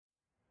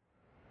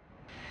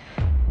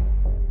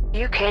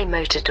UK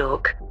Motor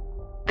Talk.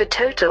 The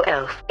Total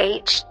Elf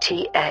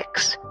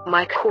HTX,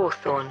 Mike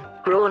Hawthorn,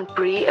 Grand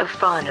Prix of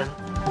Farnham.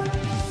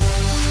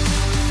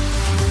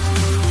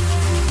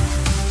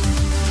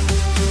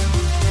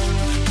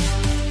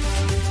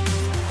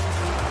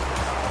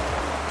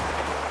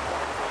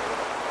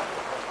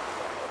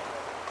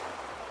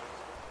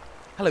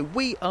 Hello,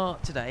 we are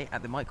today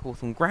at the Mike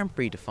Hawthorn Grand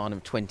Prix de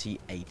Farnham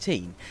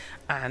 2018,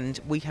 and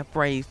we have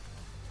braved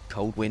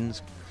cold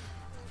winds,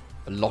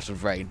 a lot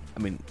of rain. I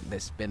mean,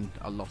 there's been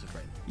a lot of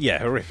rain. Yeah,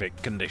 horrific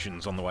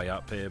conditions on the way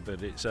up here,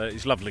 but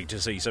it's lovely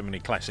to see so many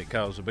classic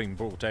cars have been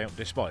brought out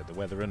despite the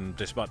weather and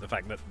despite the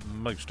fact that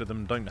most of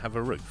them don't have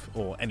a roof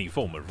or any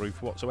form of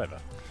roof whatsoever.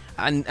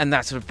 And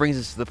that sort of brings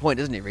us to the point,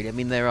 doesn't it, really? I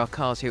mean, there are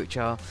cars here which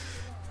are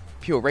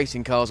pure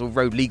racing cars or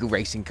road legal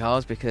racing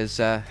cars because,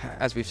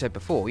 as we've said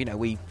before, you know,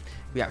 we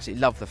absolutely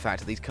love the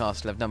fact that these cars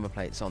still have number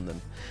plates on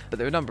them. But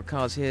there are a number of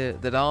cars here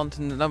that aren't,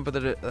 and a number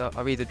that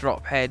are either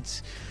drop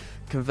heads,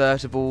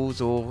 convertibles,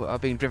 or are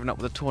being driven up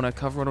with a tonneau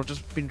cover on, or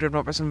just being driven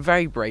up by some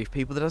very brave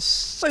people that are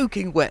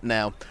soaking wet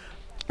now.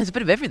 There's a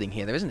bit of everything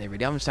here, though, isn't there,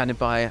 really? I'm standing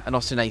by an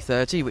Austin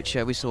A30, which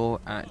we saw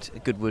at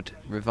Goodwood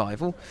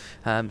Revival.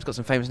 It's got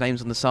some famous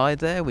names on the side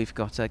there. We've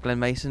got Glenn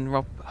Mason,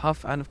 Rob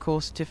Huff, and, of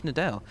course, Tiff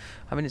Needell.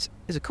 I mean, it's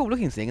a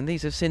cool-looking thing, and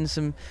these have seen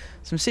some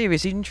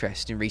serious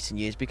interest in recent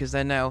years because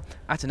they're now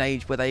at an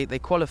age where they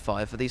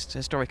qualify for these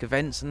historic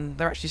events, and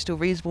they're actually still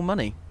reasonable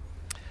money.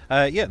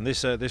 Yeah, and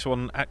this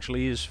one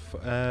actually is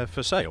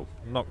for sale.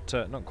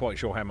 Not quite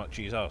sure how much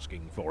he's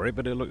asking for it,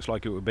 but it looks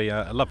like it would be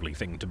a lovely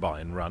thing to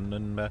buy and run,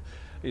 and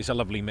it's a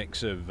lovely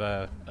mix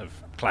of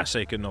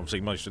classic, and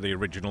obviously most of the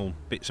original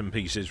bits and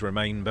pieces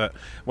remain, but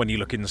when you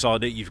look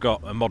inside it, you've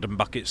got a modern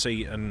bucket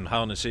seat and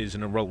harnesses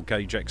and a roll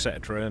cage,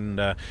 etc.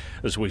 And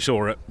as we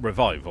saw at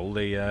Revival,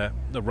 the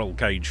roll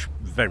cage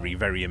very,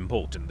 very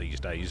important these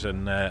days,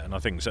 and I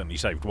think certainly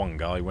saved one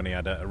guy when he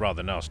had a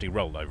rather nasty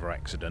rollover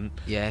accident.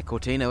 Yeah,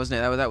 Cortina,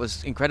 wasn't it? That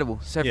was incredible.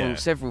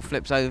 Several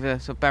flips over,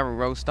 sort of barrel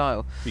roll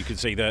style. You could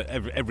see that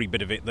every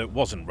bit of it that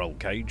wasn't roll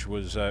cage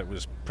was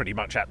pretty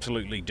much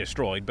absolutely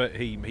destroyed, but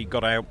he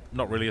got out,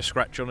 not really a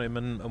scratch on him,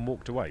 and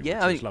walked away,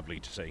 yeah, which is lovely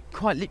to see.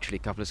 Quite literally a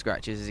couple of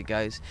scratches as it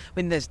goes.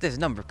 I mean, there's a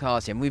number of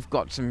cars here, and we've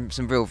got some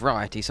real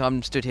variety. So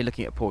I'm stood here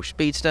looking at a Porsche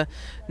Speedster,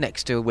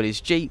 next to a Willys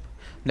Jeep,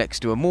 next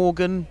to a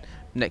Morgan,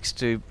 next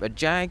to a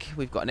Jag.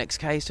 We've got an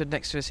XK stood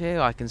next to us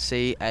here. I can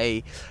see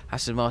a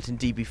Aston Martin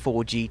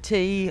DB4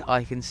 GT.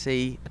 I can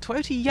see a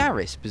Toyota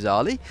Yaris,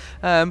 bizarrely.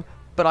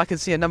 But I can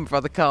see a number of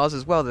other cars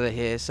as well that are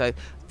here. So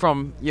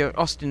from your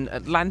Austin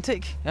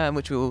Atlantic,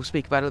 which we will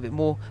speak about a little bit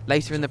more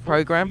later in the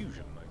programme.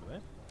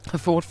 A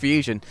Ford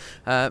Fusion,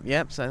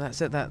 yep, so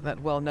that's it,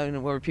 that well-known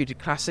and well-reputed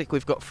classic.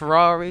 We've got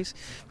Ferraris,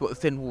 we've got the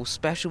Thin Wall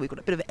Special, we've got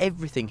a bit of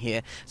everything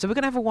here. So we're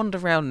going to have a wander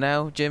around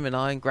now, Jim and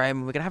I and Graham,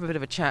 and we're going to have a bit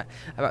of a chat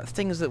about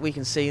things that we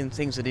can see and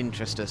things that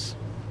interest us.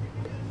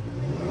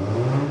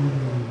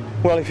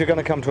 Well, if you're going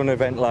to come to an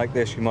event like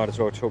this, you might as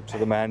well talk to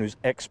the man who's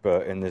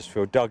expert in this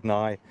field. Doug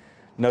Nye,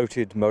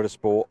 noted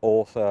motorsport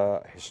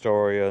author,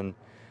 historian,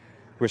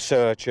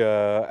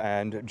 researcher,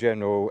 and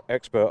general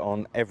expert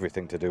on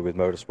everything to do with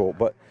motorsport.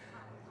 But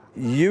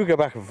you go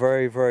back a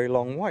very, very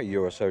long way,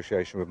 your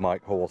association with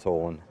Mike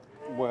Hawthorn.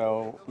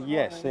 Well,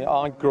 yes,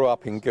 I grew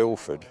up in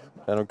Guildford,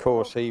 and of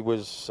course he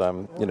was,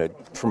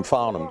 from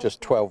Farnham, just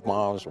 12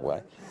 miles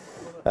away,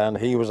 and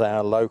he was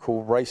our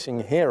local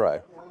racing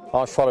hero.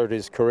 I followed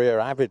his career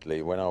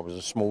avidly when I was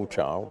a small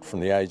child, from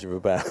the age of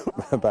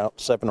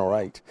about 7 or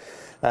 8,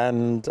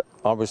 and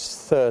I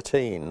was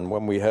 13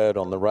 when we heard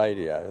on the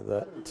radio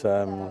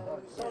that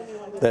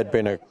there'd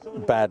been a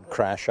bad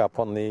crash up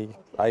on the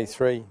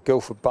A3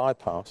 Guildford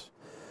bypass,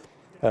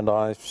 and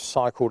I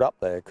cycled up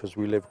there because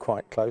we lived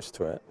quite close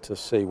to it to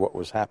see what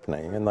was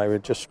happening, and they were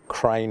just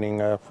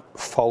craning a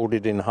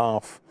folded in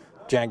half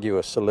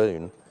Jaguar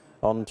saloon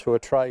onto a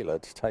trailer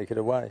to take it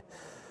away.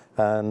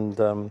 And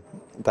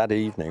that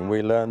evening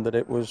we learned that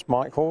it was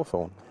Mike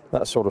Hawthorn.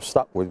 That sort of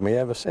stuck with me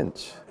ever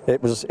since.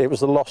 It was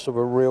the loss of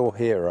a real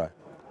hero.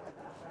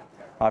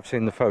 I've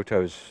seen the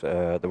photos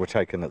that were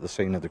taken at the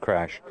scene of the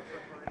crash,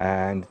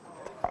 and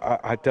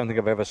I don't think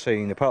I've ever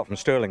seen, apart from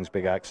Sterling's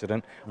big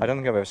accident, I don't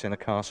think I've ever seen a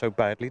car so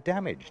badly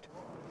damaged.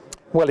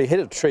 Well, he hit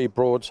a tree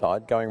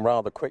broadside, going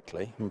rather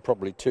quickly, and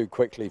probably too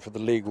quickly for the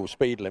legal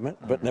speed limit,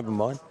 but never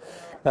mind.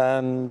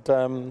 And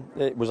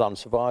it was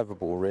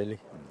unsurvivable, really.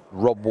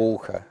 Rob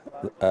Walker,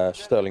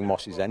 Sterling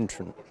Moss's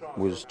entrant,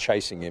 was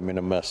chasing him in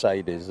a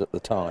Mercedes at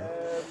the time,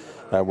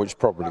 which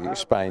probably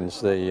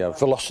explains the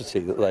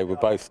velocity that they were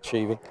both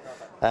achieving.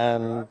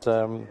 And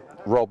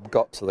Rob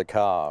got to the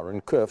car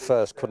and at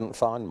first couldn't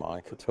find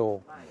Mike at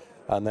all,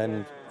 and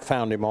then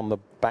found him on the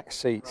back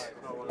seat,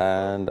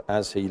 and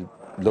as he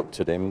looked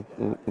at him,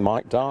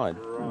 Mike died.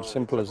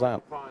 Simple as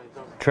that.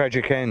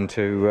 Tragic end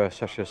to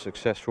such a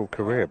successful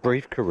career,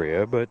 brief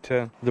career, but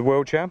the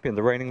world champion,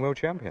 the reigning world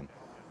champion.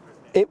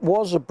 It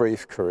was a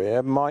brief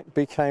career. Mike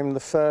became the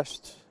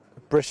first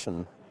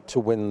Briton to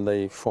win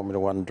the Formula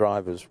One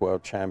Drivers'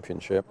 World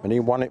Championship, and he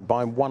won it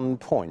by 1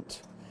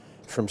 point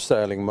from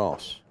Sterling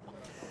Moss.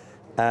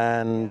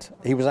 And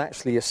he was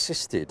actually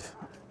assisted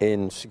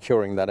in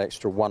securing that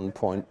extra 1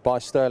 point by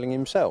Sterling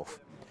himself.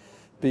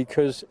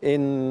 Because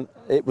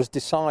it was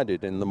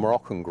decided in the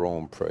Moroccan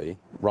Grand Prix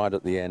right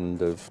at the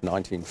end of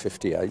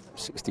 1958,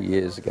 60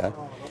 years ago.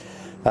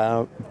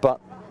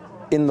 But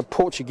in the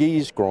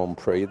Portuguese Grand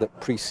Prix that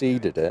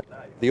preceded it,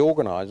 the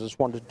organisers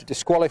wanted to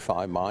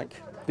disqualify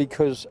Mike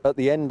because at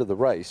the end of the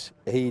race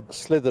he'd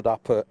slithered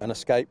up an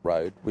escape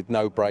road with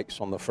no brakes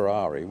on the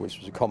Ferrari, which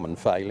was a common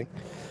failing,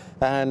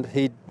 and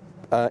he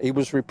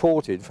was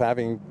reported for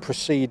having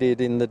proceeded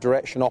in the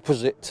direction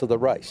opposite to the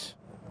race.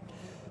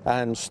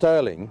 And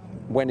Sterling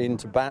went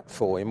into bat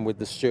for him with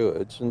the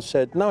stewards and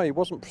said, no, he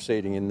wasn't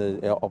proceeding in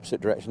the opposite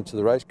direction to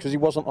the race because he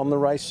wasn't on the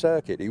race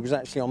circuit. He was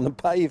actually on the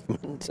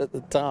pavement at the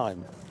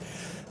time.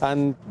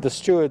 And the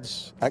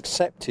stewards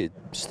accepted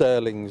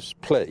Sterling's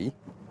plea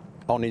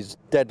on his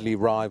deadly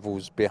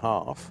rival's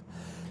behalf.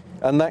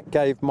 And that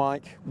gave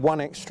Mike one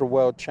extra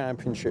World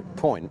Championship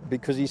point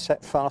because he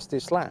set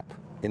fastest lap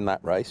in that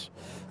race.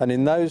 And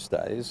in those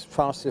days,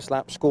 fastest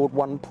lap scored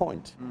 1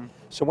 point.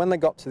 So when they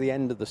got to the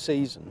end of the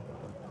season,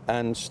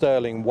 and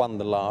Sterling won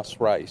the last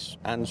race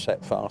and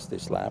set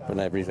fastest lap and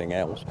everything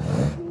else,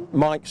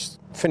 Mike's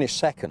finished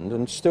second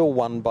and still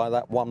won by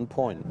that 1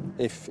 point.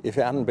 If it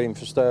hadn't been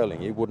for Sterling,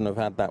 he wouldn't have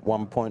had that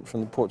 1 point from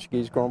the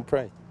Portuguese Grand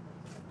Prix.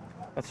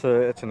 It's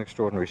an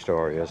extraordinary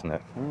story, isn't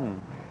it?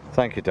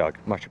 Thank you, Doug.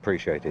 Much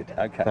appreciated.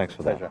 Okay, Thanks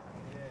for pleasure. that.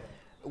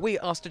 We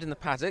are stood in the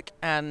paddock,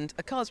 and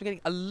a car that's been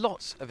getting a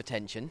lot of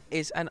attention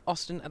is an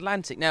Austin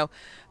Atlantic. Now,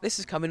 this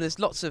has come in. There's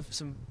lots of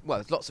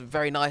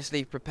very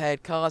nicely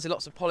prepared cars,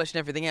 lots of polish and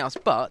everything else.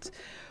 But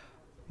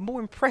more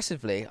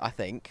impressively, I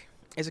think,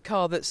 is a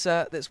car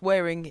that's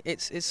wearing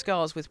its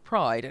scars with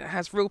pride. It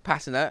has real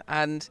patina,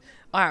 and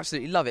I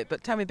absolutely love it.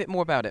 But tell me a bit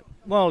more about it.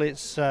 Well,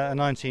 it's a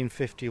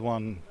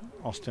 1951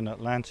 Austin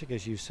Atlantic,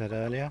 as you said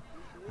earlier.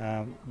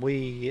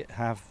 We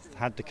have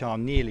had the car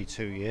nearly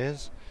 2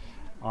 years.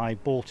 I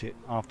bought it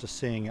after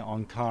seeing it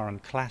on Car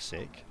and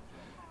Classic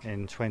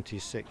in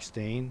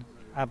 2016,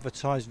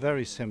 advertised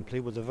very simply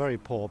with a very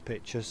poor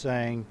picture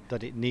saying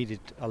that it needed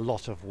a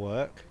lot of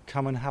work.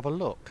 Come and have a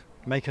look,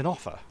 make an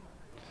offer.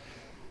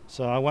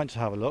 So I went to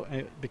have a look.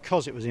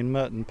 Because it was in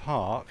Merton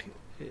Park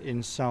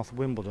in South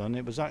Wimbledon,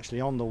 it was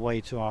actually on the way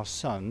to our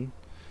son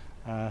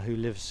who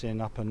lives in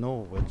Upper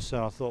Norwood.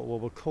 So I thought, well,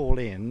 we'll call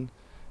in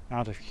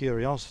out of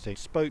curiosity.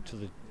 Spoke to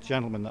the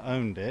gentleman that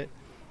owned it,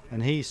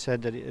 and he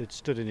said that it had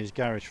stood in his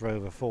garage for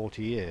over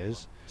 40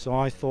 years. So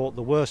I thought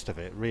the worst of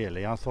it,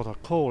 really. I thought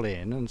I'd call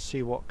in and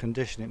see what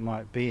condition it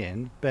might be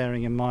in,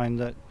 bearing in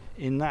mind that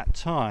in that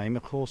time,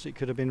 of course, it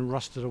could have been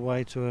rusted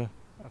away to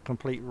a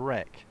complete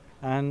wreck.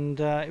 And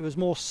it was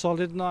more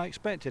solid than I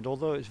expected.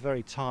 Although it's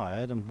very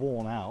tired and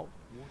worn out,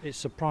 it's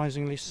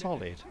surprisingly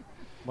solid.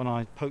 When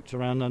I poked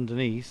around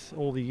underneath,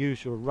 all the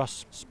usual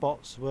rust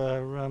spots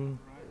were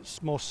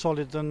more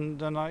solid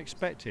than I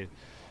expected.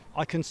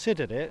 I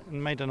considered it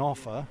and made an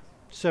offer.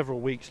 Several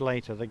weeks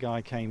later, the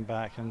guy came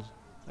back and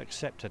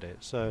accepted it.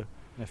 So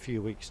in a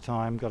few weeks'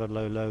 time, got a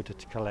low loader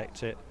to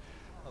collect it,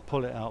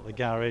 pull it out the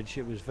garage.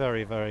 It was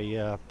very, very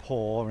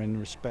poor in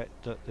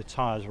respect that the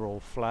tyres were all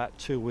flat,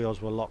 two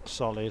wheels were lock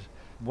solid.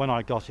 When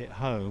I got it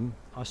home,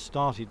 I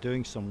started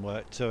doing some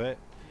work to it.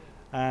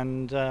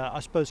 And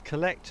I suppose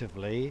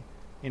collectively,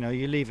 you know,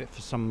 you leave it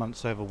for some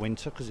months over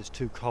winter because it's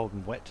too cold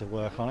and wet to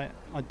work on it.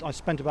 I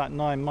spent about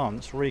 9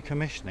 months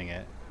recommissioning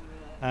it.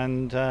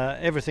 And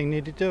everything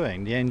needed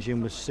doing. The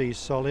engine was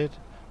solid,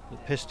 the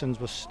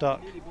pistons were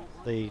stuck,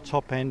 the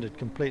top end had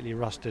completely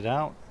rusted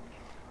out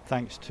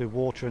thanks to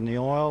water in the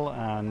oil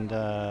and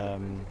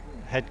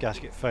head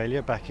gasket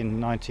failure back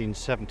in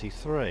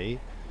 1973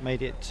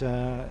 made it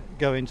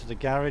go into the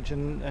garage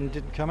and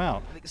didn't come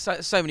out.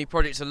 So many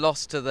projects are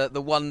lost to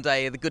the one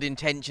day, the good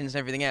intentions and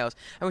everything else.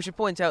 And we should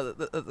point out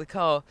that the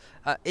car,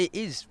 it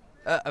is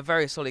a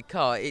very solid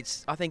car.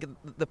 It's, I think,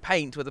 the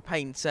paint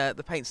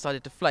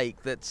started to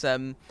flake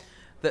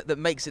that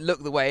makes it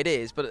look the way it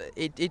is, but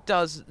it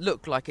does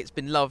look like it's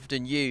been loved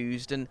and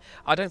used, and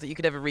I don't think you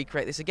could ever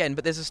recreate this again.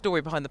 But there's a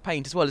story behind the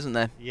paint as well, isn't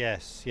there?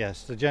 Yes.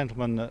 The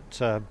gentleman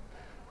that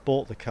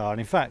bought the car, and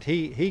in fact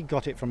he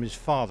got it from his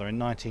father in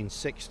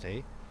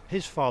 1960.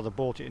 His father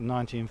bought it in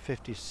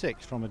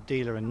 1956 from a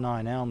dealer in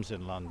Nine Elms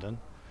in London,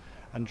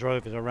 and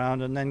drove it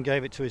around and then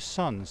gave it to his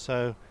son.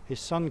 So his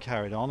son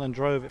carried on and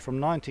drove it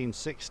from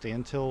 1960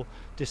 until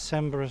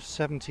December of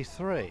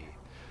 73.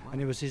 And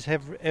he was his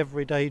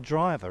everyday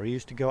driver. He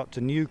used to go up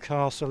to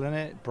Newcastle in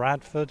it,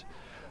 Bradford,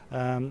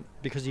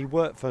 because he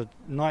worked for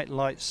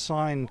Nightlight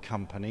Sign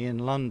Company in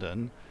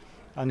London,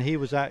 and he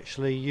was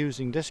actually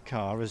using this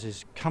car as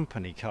his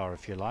company car,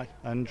 if you like,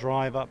 and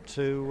drive up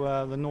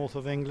to the north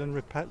of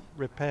England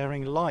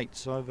repairing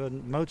lights over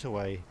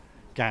motorway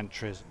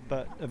gantries.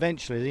 But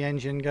eventually the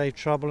engine gave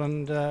trouble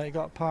and it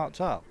got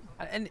parked up.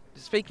 And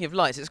speaking of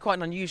lights, it's quite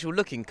an unusual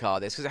looking car,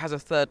 this, because it has a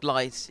third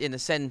light in the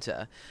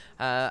centre,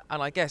 and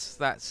I guess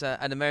that's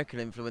an American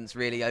influence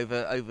really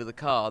over the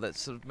car that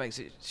sort of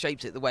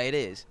shapes it the way it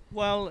is.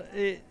 Well,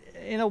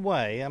 in a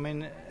way, I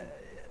mean,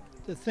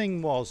 the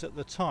thing was at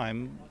the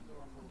time,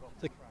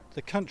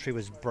 the country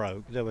was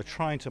broke. They were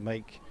trying to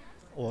make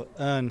or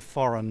earn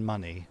foreign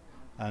money,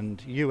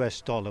 and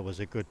US dollar was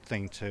a good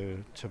thing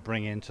to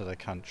bring into the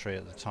country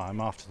at the time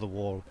after the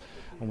war,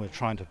 and we're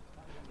trying to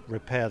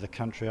repair the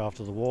country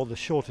after the war. The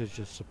shortage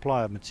of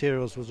supply of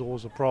materials was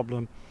always a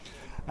problem,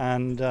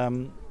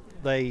 and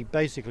they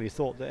basically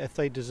thought that if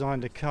they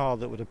designed a car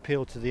that would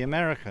appeal to the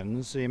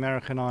Americans, the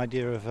American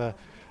idea of a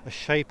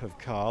shape of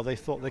car, they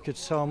thought they could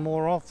sell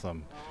more of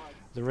them.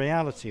 The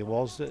reality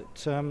was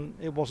that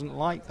it wasn't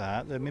like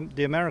that.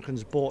 The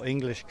Americans bought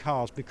English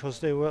cars because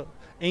they were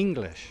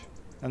English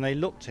and they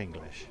looked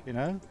English, you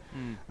know.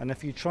 And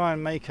if you try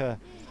and make an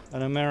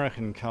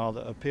American car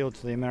that appealed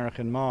to the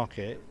American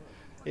market,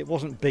 it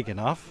wasn't big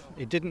enough.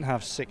 It didn't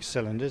have 6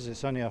 cylinders.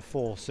 It's only a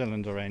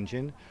 4-cylinder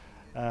engine.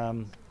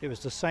 It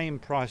was the same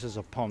price as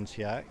a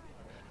Pontiac,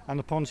 and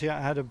the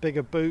Pontiac had a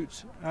bigger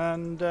boot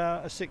and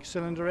a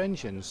 6-cylinder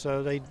engine,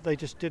 so they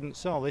just didn't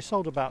sell. They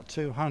sold about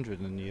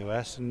 200 in the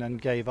US and then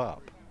gave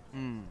up.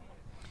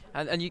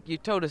 And you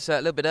told us a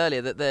little bit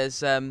earlier that there's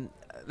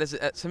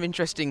some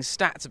interesting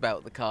stats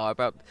about the car.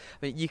 I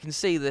mean, you can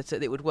see that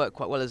it would work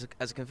quite well as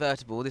a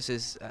convertible. This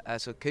is a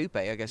sort of coupe,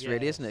 I guess,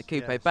 really, isn't it?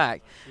 Coupe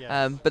back.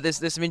 Yes. But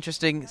there's some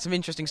interesting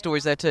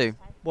stories there too.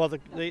 Well,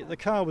 the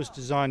car was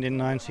designed in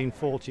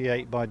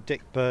 1948 by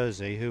Dick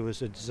Bursey, who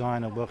was a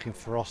designer working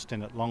for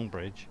Austin at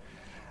Longbridge,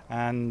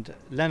 and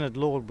Leonard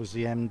Lord was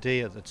the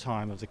MD at the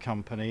time of the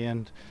company,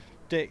 and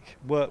Dick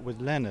worked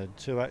with Leonard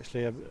to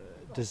actually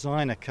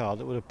design a car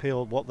that would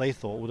appeal, what they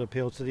thought would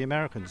appeal to the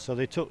Americans. So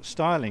they took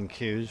styling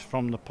cues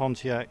from the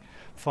Pontiac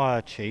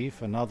Fire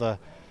Chief and other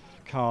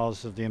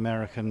cars of the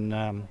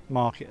American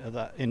market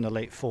in the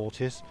late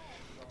 40s.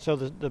 So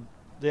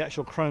the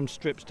actual chrome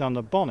strips down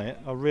the bonnet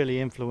are really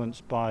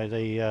influenced by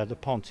the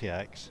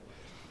Pontiacs.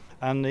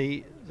 And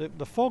the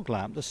fog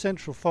lamp, the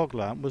central fog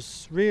lamp,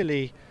 was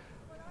really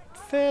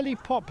fairly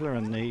popular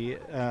in the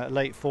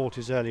late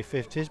 40s, early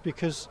 50s,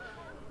 because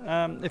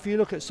if you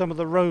look at some of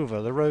the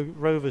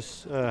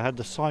Rovers had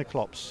the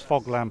Cyclops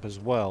fog lamp as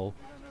well.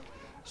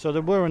 So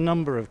there were a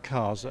number of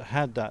cars that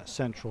had that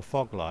central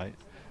fog light,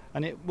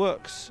 and it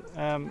works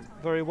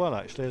very well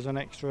actually as an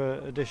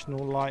extra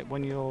additional light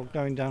when you're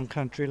going down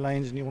country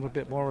lanes and you want a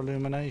bit more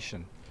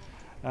illumination.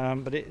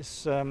 But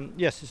it's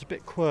yes, it's a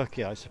bit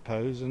quirky, I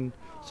suppose, and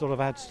sort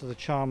of adds to the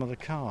charm of the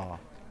car.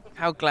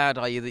 How glad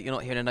are you that you're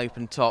not here in an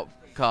open top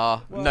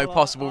car, no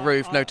possible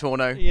roof, no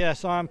tonneau?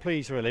 Yes, I am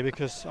pleased really,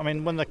 because I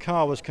mean, when the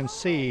car was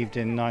conceived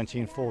in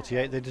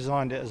 1948, they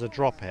designed it as a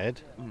drop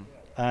head,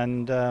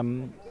 and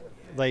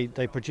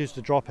they produced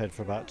a drop head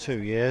for about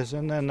 2 years,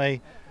 and then they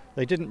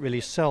didn't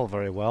really sell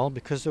very well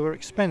because they were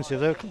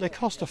expensive. They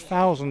cost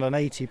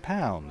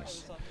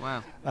 £1,080.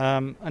 Wow.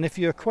 And if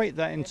you equate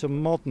that into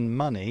modern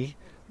money,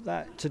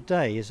 that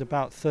today is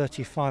about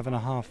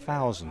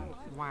 £35,500.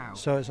 Wow.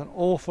 So it's an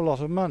awful lot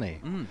of money.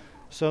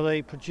 So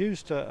they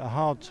produced a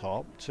hard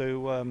top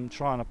to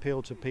try and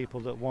appeal to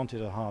people that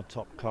wanted a hard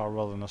top car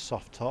rather than a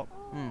soft top.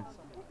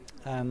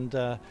 And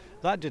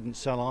that didn't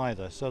sell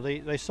either. So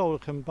they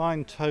sold a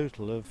combined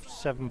total of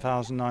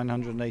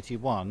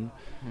 7,981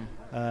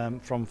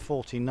 from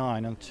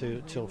 49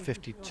 until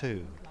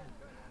 52.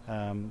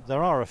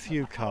 There are a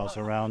few cars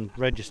around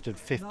registered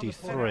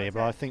 53,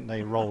 but I think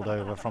they rolled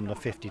over from the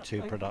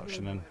 52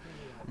 production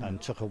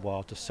and took a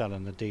while to sell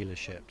in the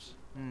dealerships.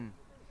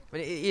 But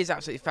it is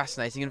absolutely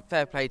fascinating, and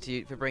fair play to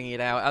you for bringing it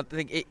out. I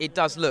think it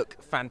does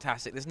look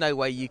fantastic. There's no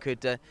way you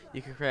could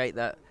create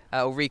that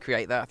or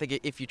recreate that. I think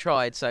if you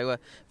tried. So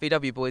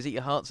VW boys, eat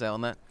your hearts out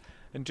on that.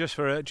 And just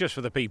for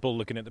the people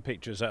looking at the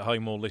pictures at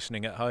home or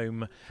listening at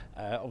home,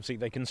 obviously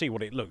they can see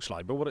what it looks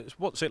like. But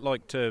what's it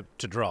like to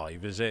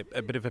drive? Is it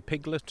a bit of a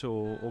piglet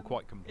or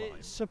quite compliant?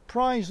 It's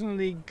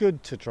surprisingly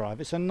good to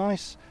drive. It's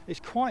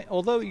quite,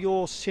 although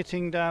you're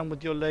sitting down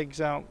with your legs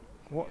out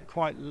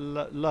quite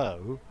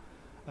low,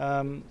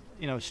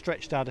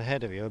 stretched out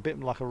ahead of you, a bit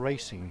like a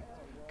racing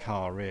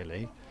car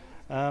really.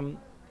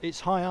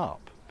 It's high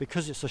up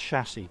because it's a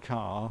chassis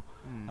car,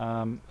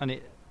 and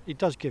it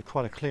does give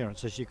quite a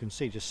clearance, as you can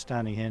see just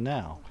standing here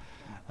now.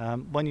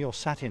 When you're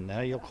sat in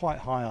there, you're quite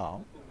high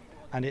up,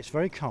 and it's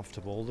very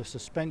comfortable. The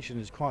suspension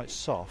is quite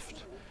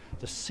soft,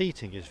 the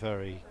seating is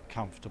very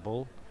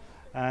comfortable,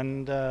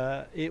 and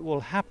it will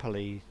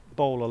happily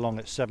bowl along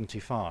at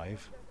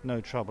 75,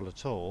 no trouble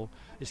at all.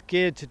 It's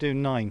geared to do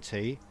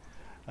 90.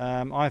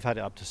 I've had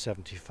it up to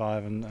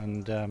 75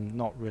 and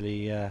not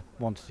really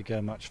wanted to go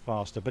much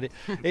faster, but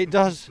it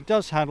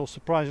does handle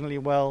surprisingly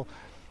well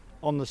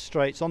on the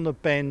straights. On the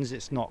bends,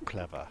 it's not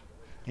clever.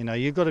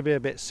 You've got to be a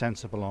bit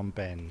sensible on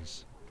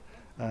bends.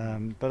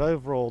 But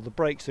overall, the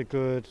brakes are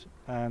good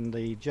and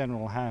the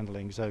general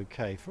handling's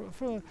okay.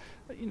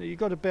 You've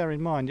got to bear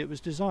in mind it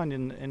was designed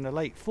in the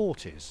late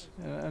 40s,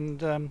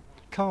 and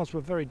cars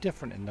were very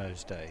different in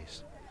those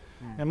days.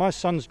 And my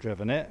son's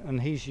driven it,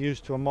 and he's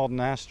used to a modern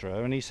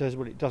Astra, and he says,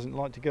 well, it doesn't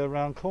like to go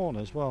around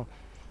corners. Well,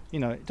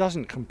 it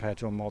doesn't compare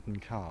to a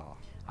modern car.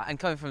 And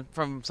coming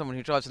from someone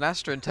who drives an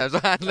Astra in terms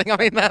of handling, I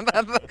mean,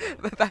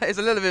 that is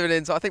a little bit of an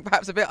insight. I think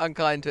perhaps a bit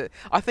unkind to it.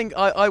 I think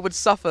I would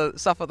suffer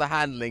the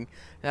handling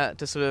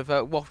to sort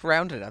of waft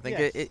around it. I think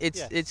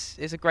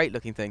it's a great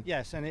looking thing.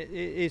 Yes, and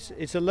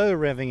it's a low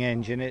revving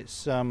engine.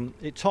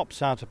 It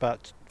tops out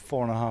about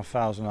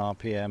 4,500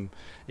 RPM.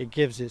 It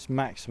gives its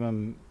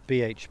maximum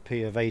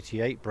BHP of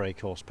 88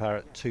 brake horsepower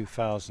at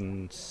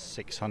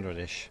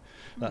 2,600-ish,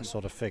 that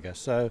sort of figure.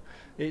 So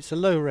it's a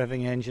low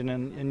revving engine,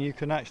 and you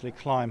can actually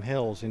climb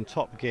hills in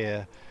top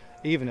gear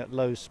even at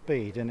low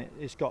speed, and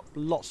it's got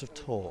lots of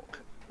torque.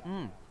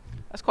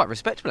 That's quite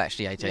respectable,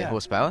 actually, 88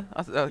 horsepower,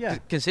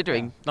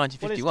 considering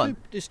 1951. Well,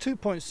 it's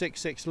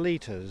 2.66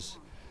 litres.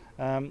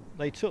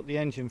 They took the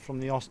engine from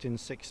the Austin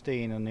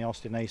 16 and the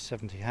Austin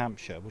A70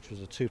 Hampshire, which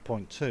was a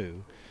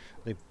 2.2.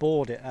 They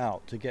bored it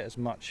out to get as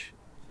much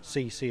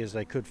cc as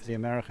they could for the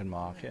American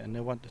market, and they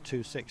went to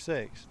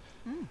 266.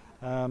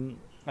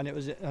 And it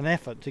was an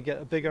effort to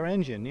get a bigger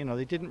engine. You know,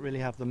 they didn't really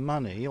have the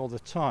money or the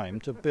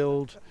time to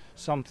build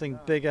something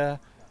bigger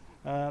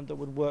that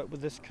would work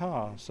with this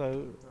car.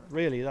 So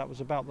really, that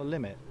was about the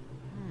limit.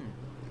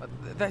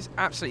 That's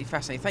absolutely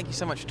fascinating. Thank you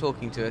so much for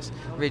talking to us.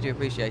 Really do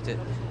appreciate it.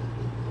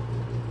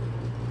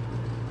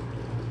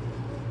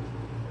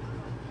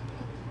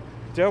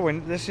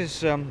 Derwin, this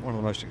is one of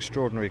the most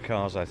extraordinary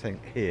cars, I think,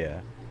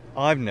 here.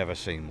 I've never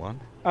seen one.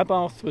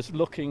 Abarth was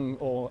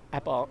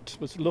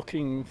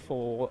looking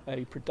for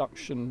a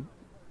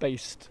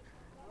production-based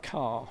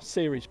car,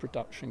 series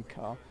production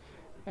car,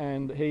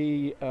 and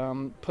he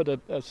put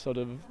a sort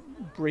of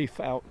brief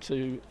out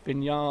to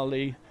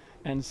Vignali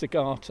and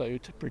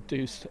Zagato to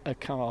produce a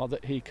car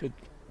that he could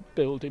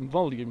build in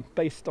volume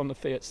based on the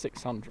Fiat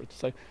 600.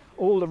 So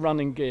all the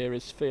running gear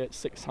is Fiat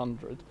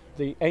 600.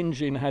 The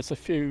engine has a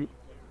few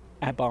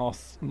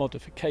Abarth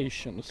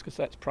modifications, because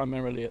that's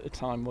primarily at the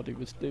time what he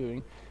was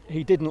doing.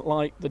 He didn't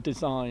like the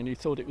design. He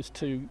thought it was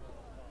too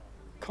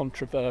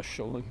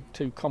controversial and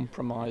too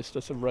compromised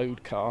as a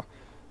road car.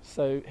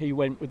 So he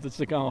went with the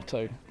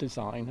Zagato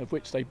design, of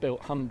which they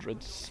built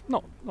hundreds,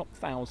 not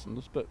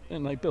thousands,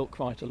 and they built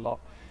quite a lot.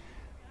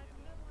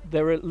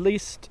 There are at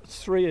least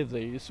 3 of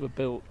these were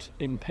built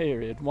in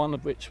period, one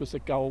of which was a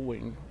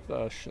gull-wing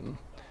version,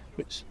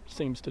 which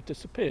seems to have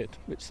disappeared,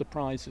 which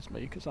surprises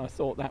me, because I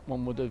thought that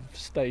one would have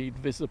stayed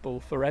visible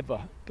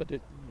forever, but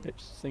it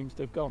seems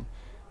to have gone.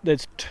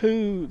 There's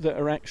 2 that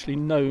are actually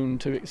known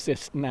to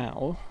exist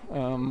now.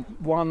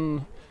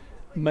 One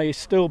may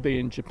still be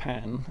in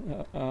Japan,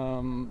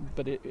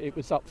 but it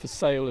was up for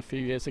sale a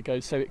few years ago,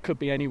 so it could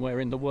be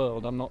anywhere in the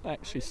world. I'm not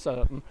actually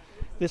certain.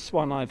 This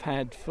one I've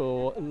had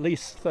for at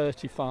least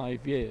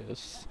 35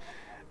 years.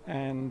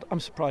 And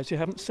I'm surprised you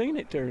haven't seen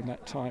it during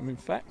that time, in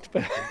fact.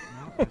 But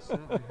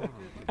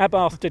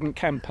Abarth didn't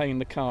campaign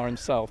the car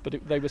himself, but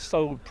they were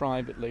sold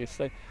privately.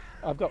 So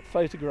I've got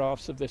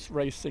photographs of this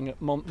racing at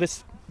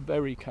this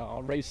very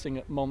car racing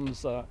at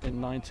Monza in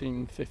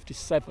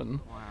 1957.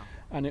 Wow.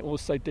 And it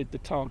also did the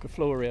Targa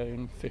Florio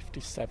in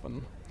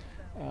 57,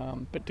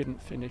 but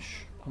didn't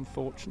finish,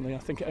 unfortunately. I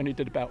think it only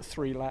did about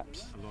 3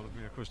 laps. A lot of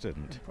vehicles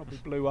didn't. It probably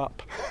blew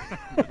up.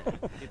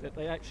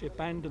 They actually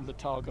abandoned the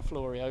Targa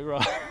Florio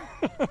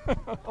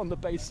on the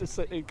basis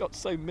that it got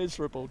so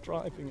miserable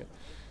driving it.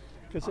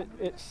 Because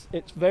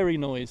it's very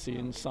noisy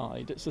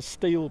inside. It's a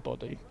steel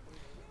body,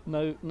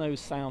 no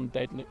sound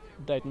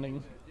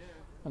deadening,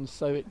 and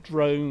so it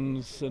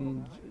drones,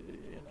 and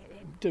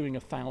doing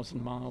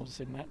 1,000 miles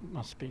in that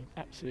must be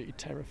absolutely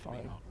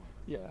terrifying.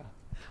 Yeah.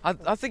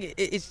 I think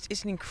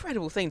it's an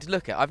incredible thing to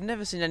look at. I've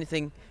never seen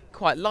anything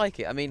quite like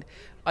it. I mean,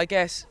 I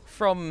guess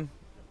from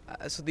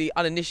sort of the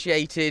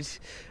uninitiated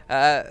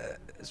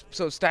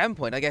sort of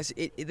standpoint, I guess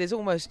there's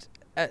almost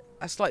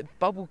a slight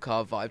bubble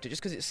car vibe to it,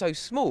 just because it's so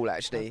small,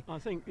 actually. I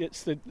think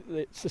it's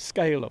the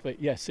scale of it.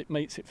 Yes, it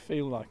makes it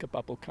feel like a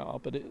bubble car,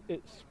 but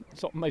it's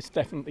sort of most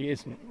definitely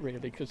isn't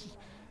really, because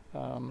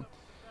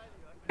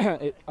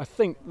I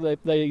think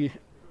they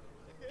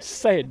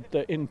said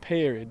that in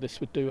period this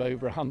would do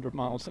over 100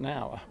 miles an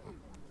hour,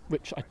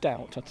 which I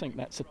doubt. I think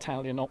that's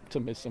Italian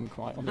optimism,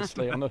 quite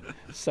honestly, on a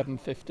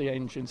 750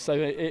 engine. So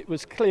it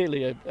was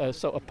clearly a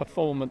sort of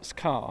performance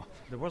car.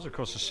 There was, of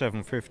course, a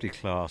 750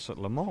 class at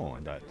Le Mans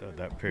in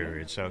that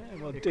period, so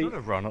well, it could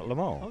have run at Le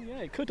Mans. Oh, yeah,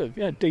 it could have.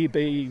 Yeah,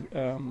 DB,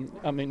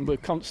 I mean, we're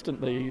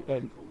constantly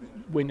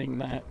winning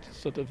that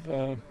sort of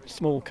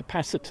small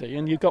capacity,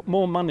 and you got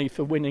more money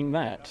for winning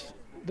that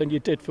than you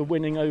did for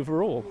winning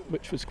overall,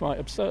 which was quite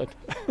absurd.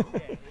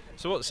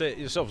 So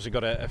it's obviously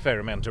got a fair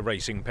amount of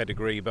racing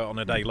pedigree, but on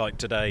a day like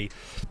today,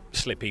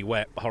 slippy,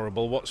 wet,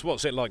 horrible,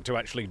 what's it like to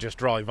actually just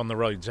drive on the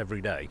roads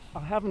every day?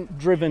 I haven't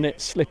driven it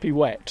slippy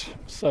wet,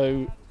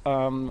 so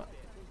I'm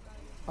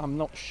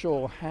not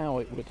sure how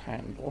it would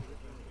handle.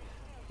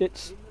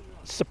 It's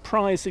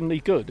surprisingly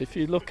good. If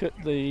you look at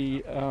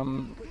the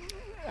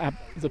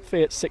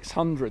Fiat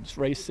 600s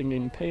racing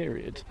in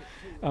period,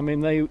 I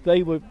mean,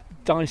 they were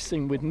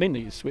dicing with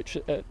Minis, which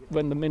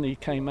when the Mini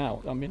came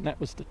out, I mean,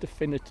 that was the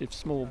definitive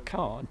small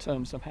car in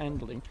terms of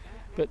handling,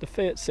 but the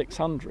Fiat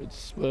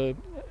 600s were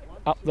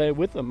up there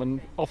with them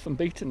and often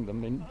beating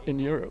them in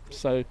Europe.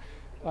 So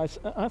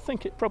I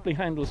think it probably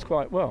handles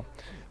quite well.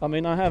 I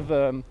mean, I have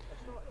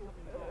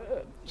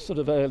sort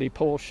of early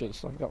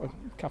Porsches. I've got a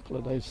couple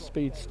of those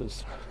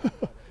speedsters, it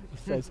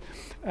says,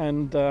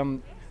 and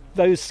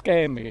those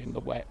scare me in the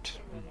wet.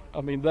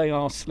 I mean, they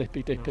are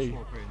slippy dippy,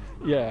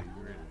 yeah.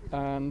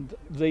 And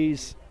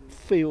these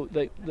feel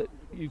that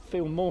you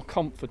feel more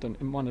confident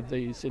in one of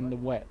these in the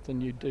wet than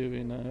you do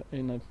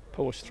in a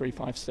Porsche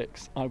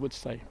 356. I would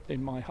say,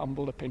 in my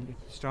humble opinion.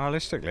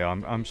 Stylistically,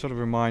 I'm sort of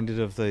reminded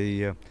of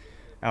the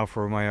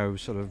Alfa Romeo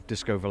sort of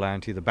Disco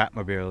Volante, the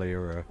Batmobile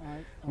era,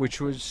 which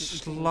was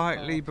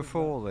slightly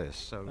before this.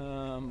 So,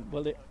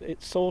 well,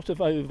 it sort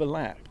of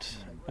overlapped,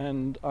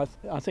 and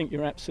I think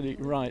you're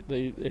absolutely right.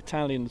 The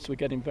Italians were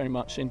getting very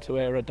much into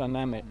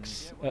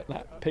aerodynamics at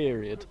that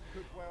period,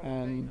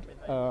 and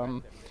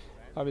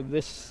I mean,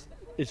 this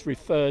is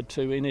referred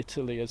to in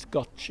Italy as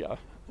goccia,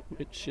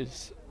 which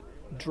is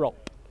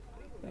drop,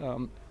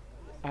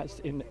 as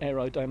in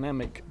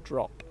aerodynamic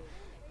drop.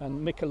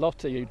 And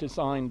Michelotti, who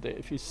designed it,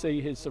 if you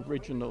see his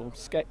original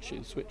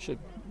sketches, which are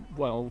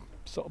well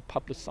sort of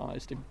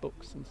publicised in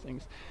books and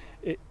things,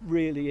 it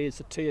really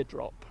is a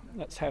teardrop.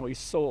 That's how he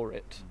saw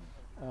it,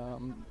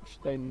 which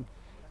then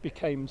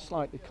became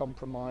slightly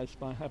compromised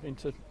by having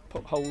to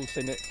put holes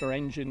in it for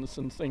engines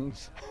and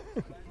things,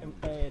 and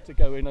air to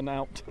go in and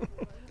out.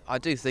 I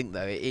do think,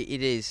 though,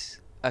 it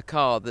is a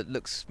car that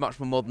looks much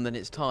more modern than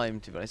its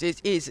time, to be honest.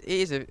 It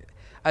is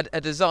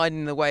a design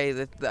in the way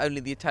that only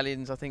the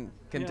Italians, I think,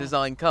 can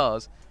design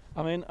cars.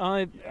 I mean,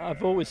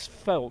 I've always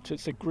felt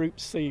it's a Group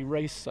C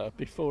racer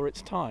before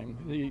its time.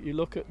 You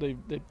look at the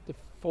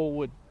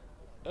forward,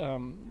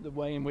 the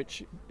way in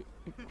which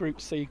Group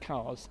C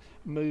cars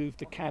move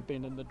the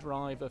cabin and the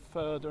driver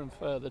further and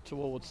further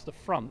towards the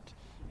front,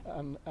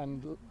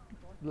 and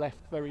left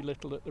very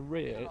little at the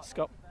rear. It's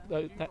got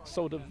that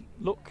sort of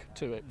look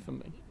to it for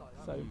me.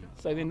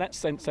 So in that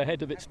sense,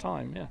 ahead of its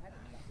time, yeah.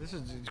 this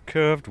is a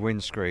curved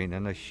windscreen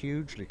and a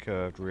hugely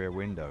curved rear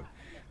window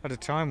at a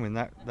time when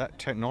that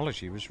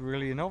technology was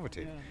really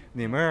innovative. Yeah.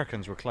 The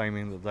Americans were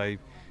claiming that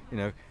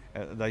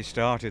they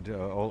started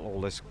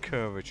all this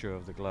curvature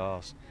of the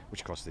glass,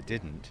 which of course they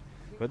didn't.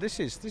 But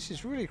this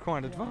is really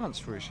quite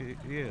advanced for its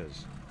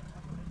years.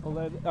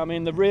 Although, I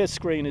mean, the rear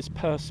screen is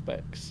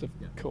Perspex, of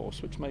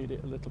course, which made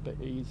it a little bit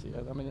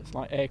easier. I mean, it's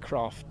like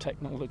aircraft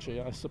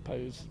technology, I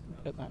suppose,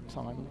 at that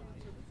time.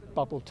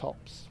 Bubble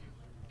tops.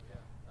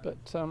 But,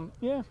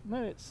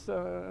 it's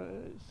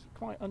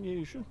quite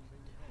unusual.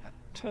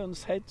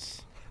 Turns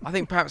heads. I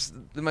think perhaps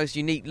the most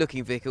unique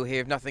looking vehicle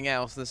here, if nothing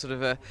else, the sort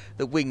of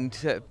the winged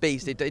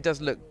beast. It does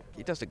look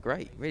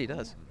great. It really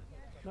does.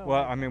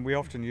 Well, I mean, we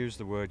often use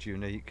the word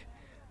unique,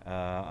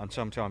 and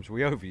sometimes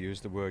we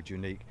overuse the word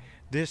unique.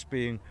 This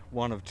being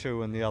one of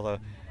two and the other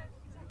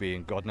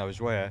being God knows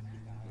where,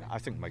 I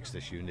think makes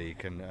this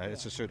unique, and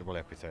it's a suitable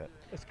epithet.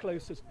 As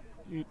close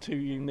to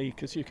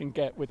unique as you can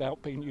get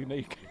without being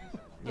unique.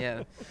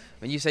 Yeah,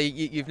 when you say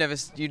you've never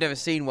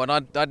seen one,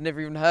 I'd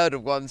never even heard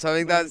of one. So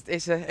I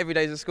think every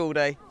day's a school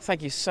day.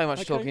 Thank you so much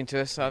for talking to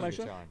us.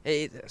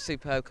 It's a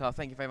superb car.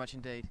 Thank you very much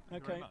indeed.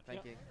 Okay,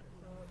 thank you.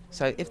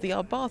 So if the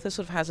Abartha sort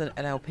of has an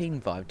Alpine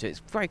vibe to it, it's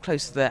very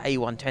close to the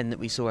A110 that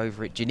we saw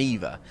over at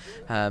Geneva,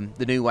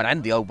 the new one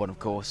and the old one, of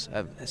course,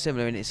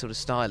 similar in its sort of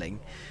styling,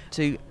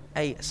 to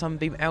a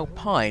Sunbeam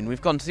Alpine.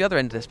 We've gone to the other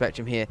end of the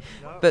spectrum here,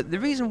 but the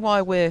reason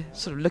why we're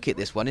sort of looking at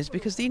this one is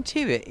because the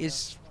interior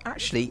is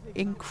actually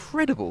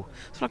incredible.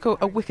 It's like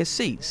a wicker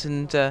seats,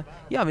 and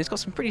it's got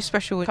some pretty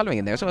special colouring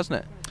in there as well, isn't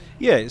it?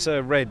 Yeah, it's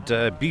a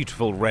red,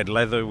 beautiful red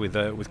leather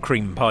with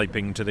cream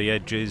piping to the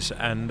edges,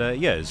 and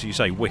as you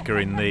say, wicker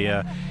in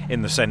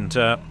the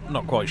centre.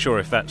 Not quite sure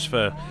if that's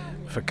for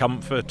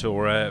comfort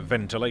or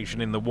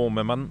ventilation in the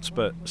warmer months,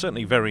 but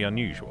certainly very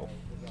unusual.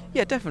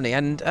 Yeah, definitely,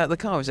 and the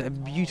car is a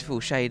beautiful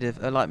shade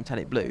of a light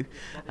metallic blue.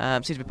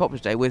 Seems to be popular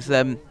today with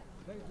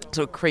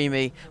sort of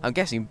creamy, I'm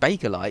guessing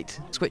Bakelite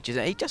switches.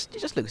 It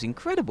just looks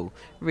incredible,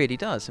 it really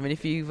does. I mean,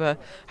 if you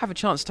have a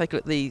chance to take a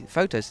look at the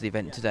photos of the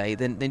event today,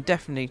 then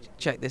definitely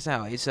check this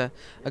out. It's a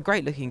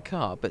great looking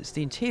car, but it's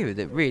the interior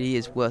that really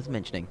is worth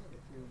mentioning.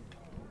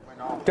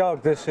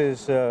 Doug, this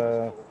is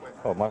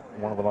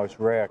one of the most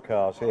rare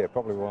cars here,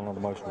 probably one of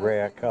the most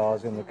rare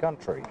cars in the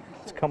country.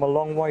 It's come a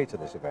long way to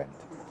this event.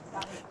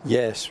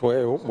 Yes,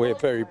 we're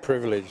very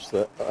privileged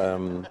that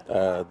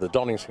the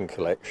Donington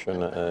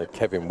collection,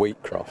 Kevin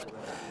Wheatcroft,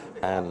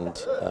 and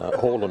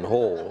Hall &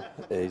 Hall,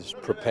 his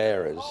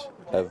preparers,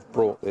 have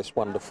brought this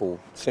wonderful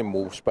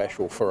Thinwall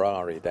Special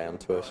Ferrari down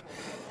to us.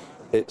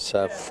 It's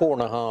a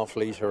 4.5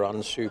 litre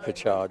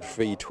unsupercharged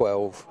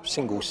V12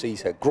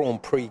 single-seater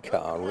Grand Prix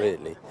car,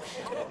 really,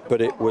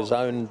 but it was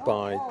owned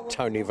by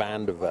Tony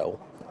van der Velde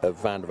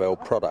of Van der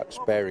Velde Products,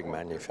 bearing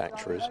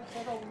manufacturers,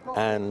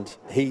 and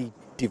he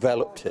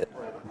developed it.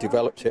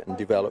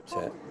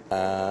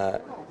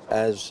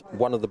 as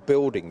one of the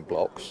building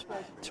blocks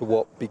to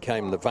what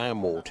became the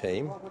Vanwall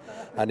team.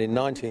 And in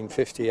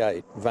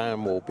 1958,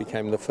 Vanwall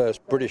became the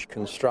first British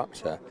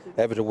constructor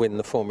ever to win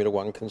the Formula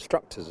One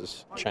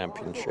Constructors'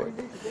 Championship.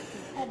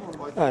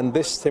 And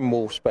this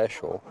Thin-Wall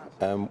Special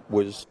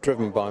was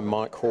driven by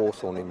Mike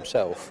Hawthorn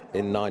himself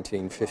in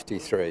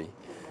 1953.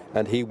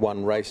 And he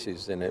won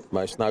races in it,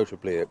 most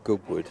notably at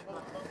Goodwood.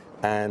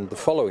 And the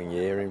following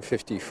year, in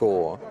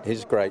 54,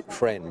 his great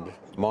friend,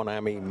 Mon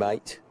Ami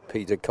mate,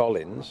 Peter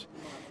Collins,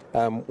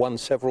 won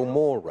several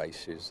more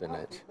races in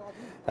it.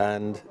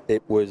 And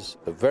it was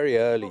a very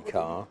early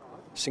car,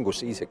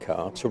 single-seater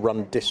car, to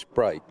run disc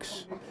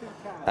brakes.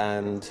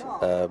 And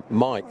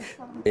Mike,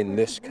 in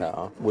this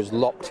car, was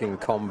locked in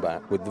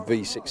combat with the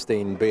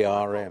V16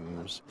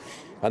 BRMs.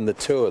 And the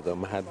two of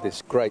them had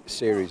this great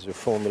series of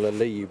Formula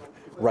League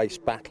race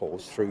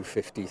battles through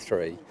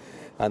 53.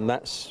 And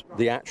that's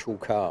the actual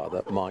car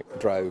that Mike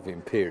drove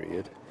in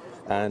period.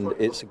 And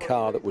it's a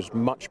car that was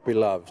much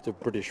beloved of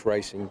British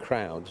racing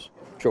crowds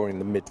during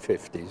the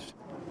mid-50s.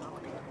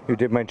 You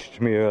did mention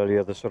to me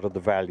earlier the sort of the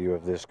value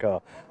of this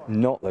car.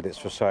 Not that it's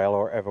for sale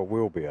or ever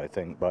will be, I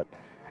think, but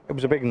it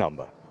was a big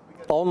number.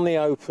 On the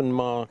open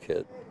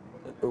market,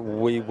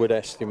 we would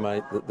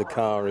estimate that the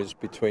car is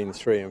between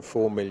 £3 and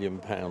 £4 million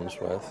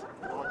worth.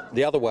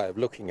 The other way of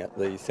looking at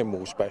the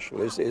Thin-Wall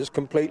Special is it is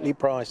completely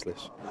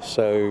priceless.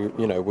 So,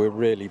 you know, we're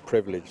really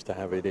privileged to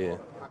have it here.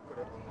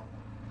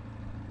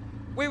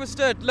 We were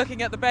stood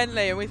looking at the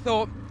Bentley and we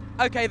thought,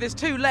 OK, there's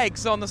two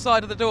legs on the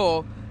side of the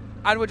door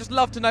and we'd just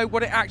love to know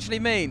what it actually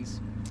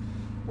means.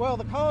 Well,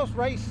 the cars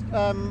raced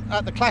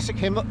at the Classic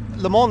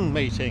Le Mans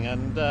meeting,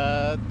 and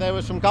there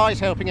were some guys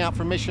helping out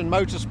from Mission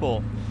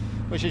Motorsport,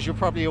 which, as you're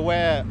probably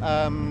aware,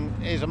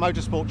 is a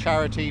motorsport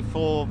charity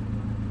for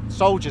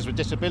soldiers with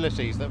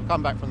disabilities that have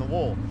come back from the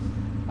war.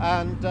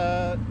 And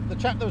the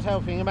chap that was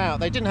helping him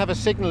out, they didn't have a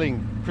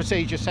signalling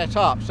procedure set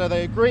up, so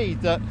they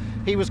agreed that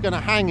he was going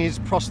to hang his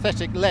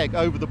prosthetic leg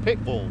over the pit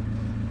wall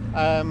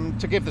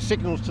to give the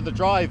signals to the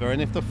driver,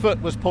 and if the foot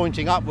was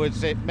pointing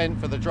upwards, it meant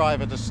for the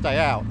driver to stay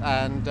out,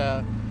 and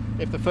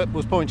if the foot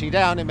was pointing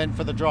down, it meant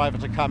for the driver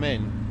to come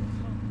in.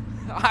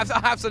 I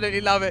absolutely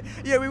love it.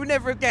 Yeah, we would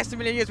never have guessed in a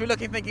million years. We're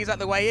looking, thinking, is that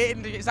the way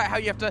in? Is that how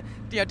you have to,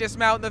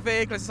 dismount the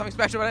vehicle? Is there something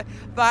special about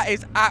it? That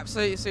is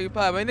absolutely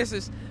superb. I mean, this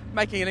is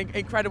making an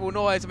incredible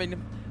noise. I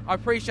mean, I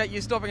appreciate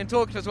you stopping and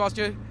talking to us whilst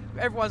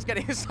everyone's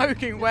getting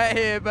soaking wet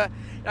here, but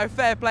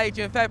fair play to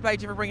you, and fair play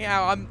to you for bringing it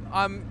out.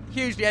 I'm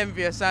hugely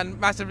envious and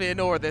massively in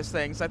awe of this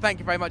thing, so thank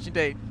you very much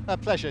indeed. A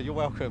pleasure, you're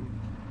welcome.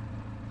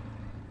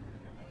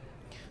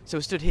 So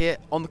we're stood here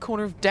on the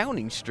corner of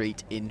Downing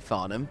Street in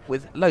Farnham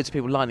with loads of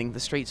people lining the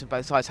streets on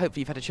both sides.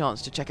 Hopefully you've had a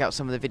chance to check out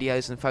some of the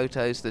videos and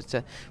photos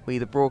that we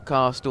either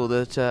broadcast or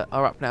that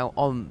are up now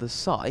on the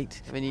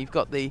site. I mean, you've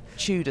got the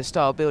Tudor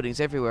style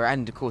buildings everywhere,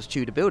 and of course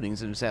Tudor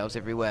buildings themselves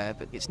everywhere,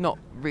 but it's not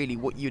really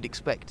what you'd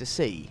expect to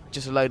see.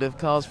 Just a load of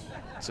cars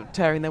sort of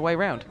tearing their way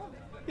around.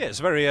 Yeah, it's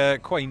very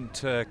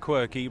quaint,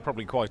 quirky,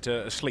 probably quite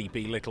a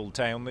sleepy little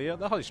town.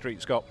 The high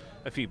street's got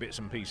a few bits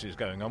and pieces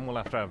going on. We'll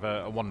have to have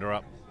a wander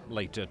up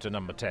later to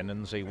number 10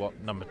 and see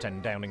what number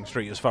 10 Downing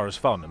Street, as far as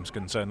Farnham's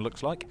concerned,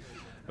 looks like.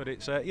 But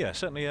it's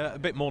certainly a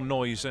bit more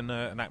noise and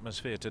an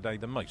atmosphere today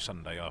than most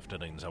Sunday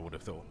afternoons, I would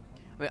have thought.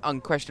 I mean,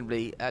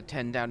 unquestionably,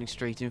 10 Downing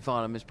Street in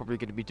Farnham is probably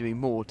going to be doing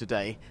more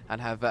today and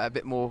have a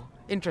bit more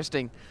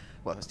interesting,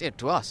 well,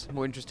 to us,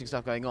 more interesting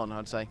stuff going on,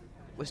 I'd say.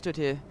 We're stood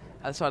here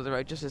at the side of the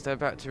road just as they're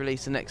about to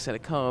release the next set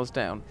of cars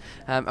down,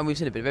 and we've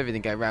seen a bit of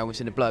everything go around. We've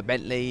seen a Blur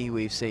Bentley,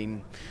 we've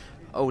seen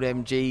old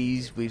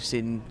MGs, we've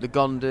seen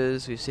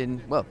Lagondas, we've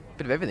seen, well, a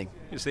bit of everything.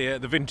 It's the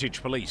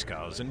vintage police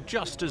cars, and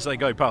just as they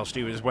go past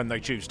you is when they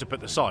choose to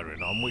put the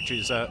siren on, which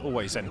is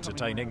always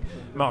entertaining.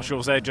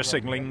 Marshall's there just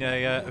signalling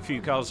a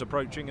few cars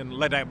approaching and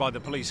led out by the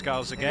police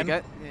cars again.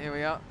 Here we go, here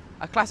we are.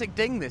 A classic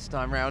ding this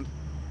time round.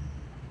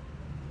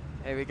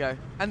 Here we go.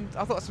 And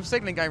I thought some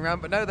signalling going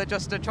round, but no, they're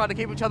just trying to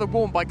keep each other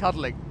warm by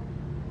cuddling.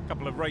 A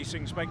couple of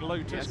racing spec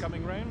Lotus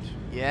coming round.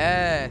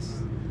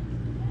 Yes.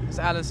 It's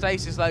Alan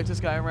Stacey's Lotus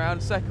going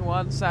round. Second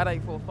one, SAD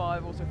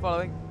 845 also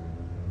following.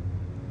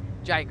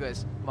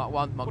 Jaguars, Mark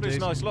 1, Mark 2. What is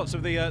nice, lots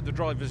of the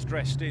drivers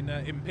dressed in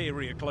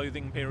Imperia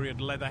clothing, period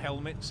leather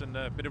helmets, and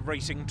a bit of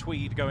racing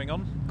tweed going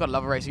on. Gotta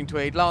love a racing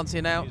tweed. Lance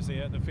here now. Here's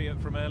the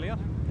Fiat from earlier.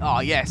 Oh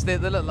yes, the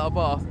little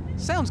bar.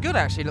 Sounds good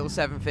actually, little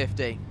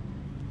 750.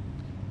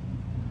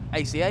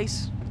 AC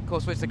Ace, of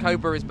course, which the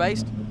Cobra is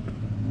based.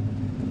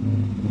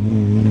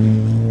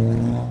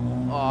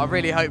 Oh, I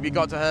really hope you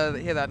got to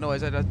hear that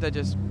noise. They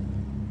just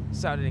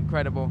sounded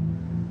incredible.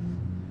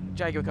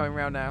 Jaguar coming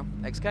round now.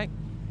 XK.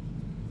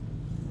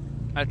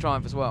 And a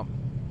Triumph as well.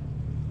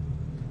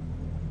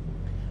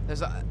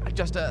 There's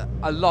just a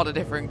lot of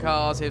different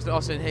cars. Here's the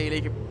Austin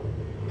Healey.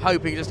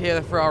 Hoping just to hear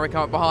the Ferrari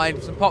come up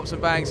behind. Some pops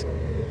and bangs.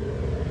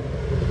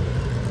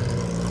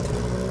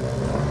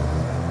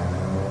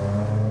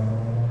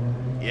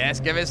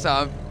 Yes, give it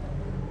some.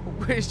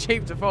 British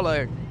Jeep to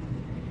follow.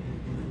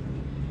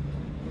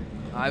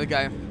 There we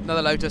go.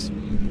 Another Lotus.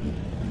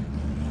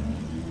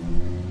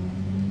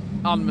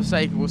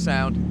 Unmistakable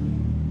sound.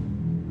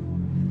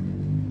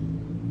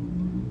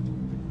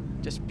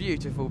 Just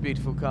beautiful,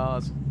 beautiful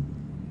cars.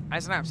 And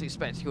it's an absolute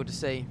spectacle to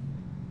see.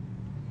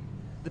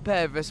 The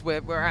pair of us,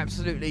 we're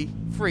absolutely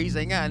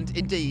freezing and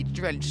indeed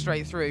drenched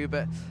straight through,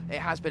 but it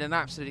has been an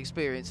absolute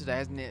experience today,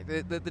 hasn't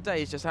it? The day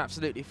has just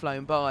absolutely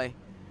flown by.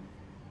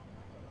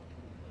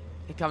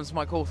 Here comes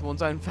Mike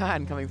Hawthorn's own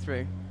fan coming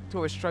through.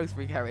 Tourist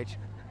trophy carriage.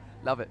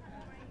 Love it.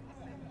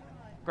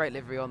 Great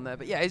livery on there.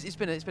 But yeah, it's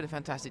been a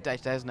fantastic day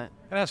today, hasn't it?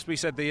 It has to be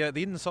said, the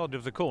inside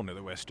of the corner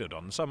that we're stood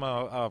on, some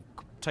are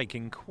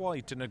taking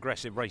quite an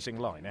aggressive racing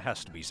line, it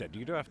has to be said.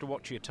 You do have to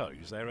watch your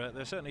toes.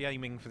 They're certainly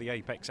aiming for the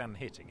apex and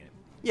hitting it.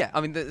 Yeah,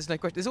 I mean, there's no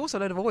question. There's also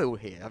a load of oil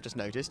here, I've just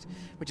noticed,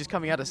 which is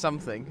coming out of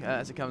something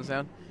as it comes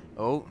down.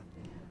 Oh,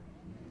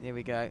 here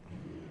we go.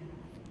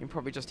 You can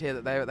probably just hear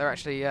that they're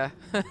actually, I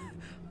think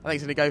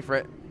he's going to go for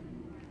it.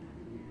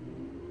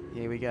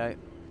 Here we go.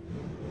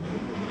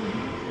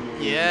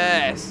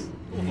 Yes!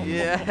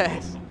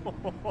 Yes!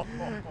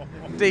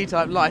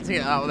 D-Type lighting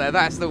it up there,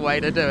 that's the way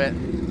to do it.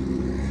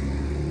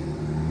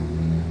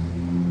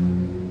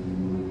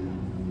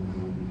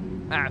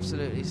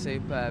 Absolutely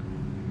superb.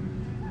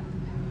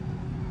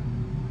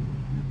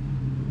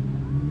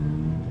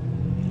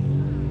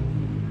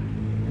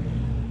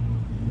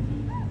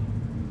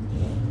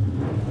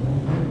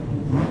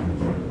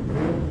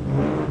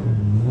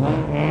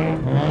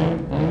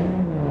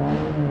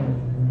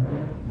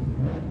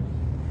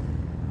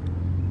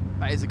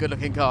 That is a good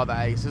looking car,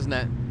 that Ace, isn't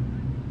it?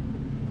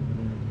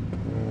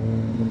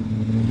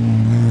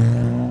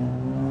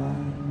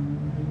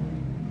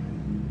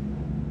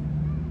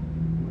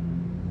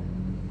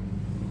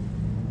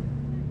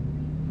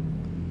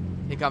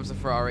 Here comes the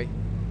Ferrari.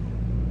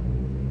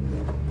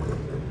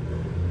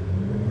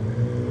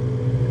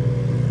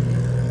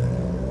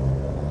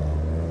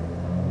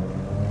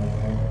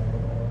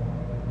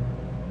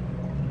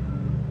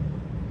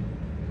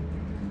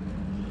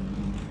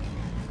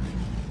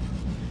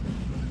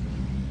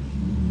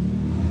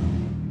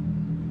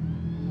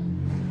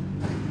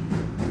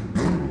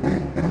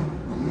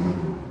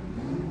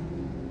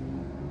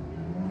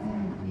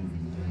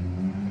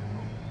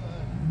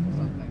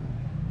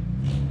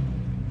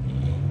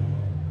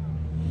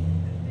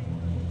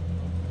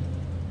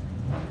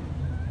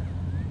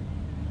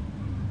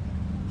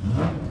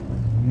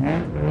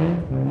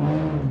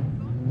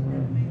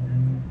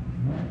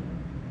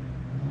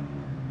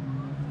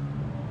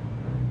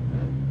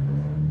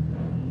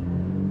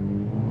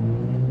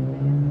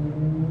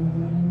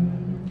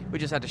 We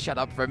just had to shut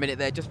up for a minute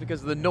there just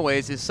because the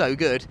noise is so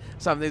good.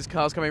 Some of these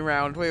cars coming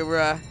round, we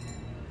were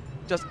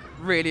just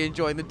really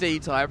enjoying the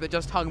D-Type that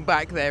just hung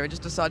back there and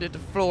just decided to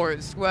floor it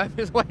and swerve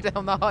his way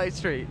down the high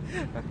street.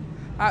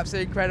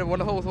 Absolutely incredible,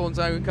 one of Hawthorn's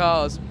own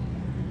cars.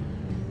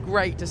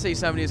 Great to see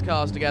so many of these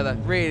cars together,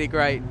 really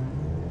great.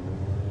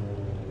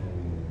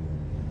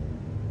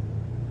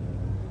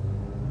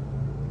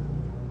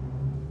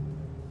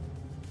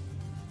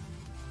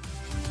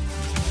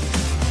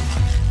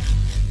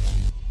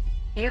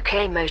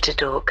 UK Motor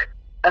Talk,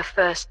 a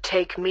First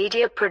Take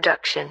Media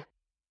production.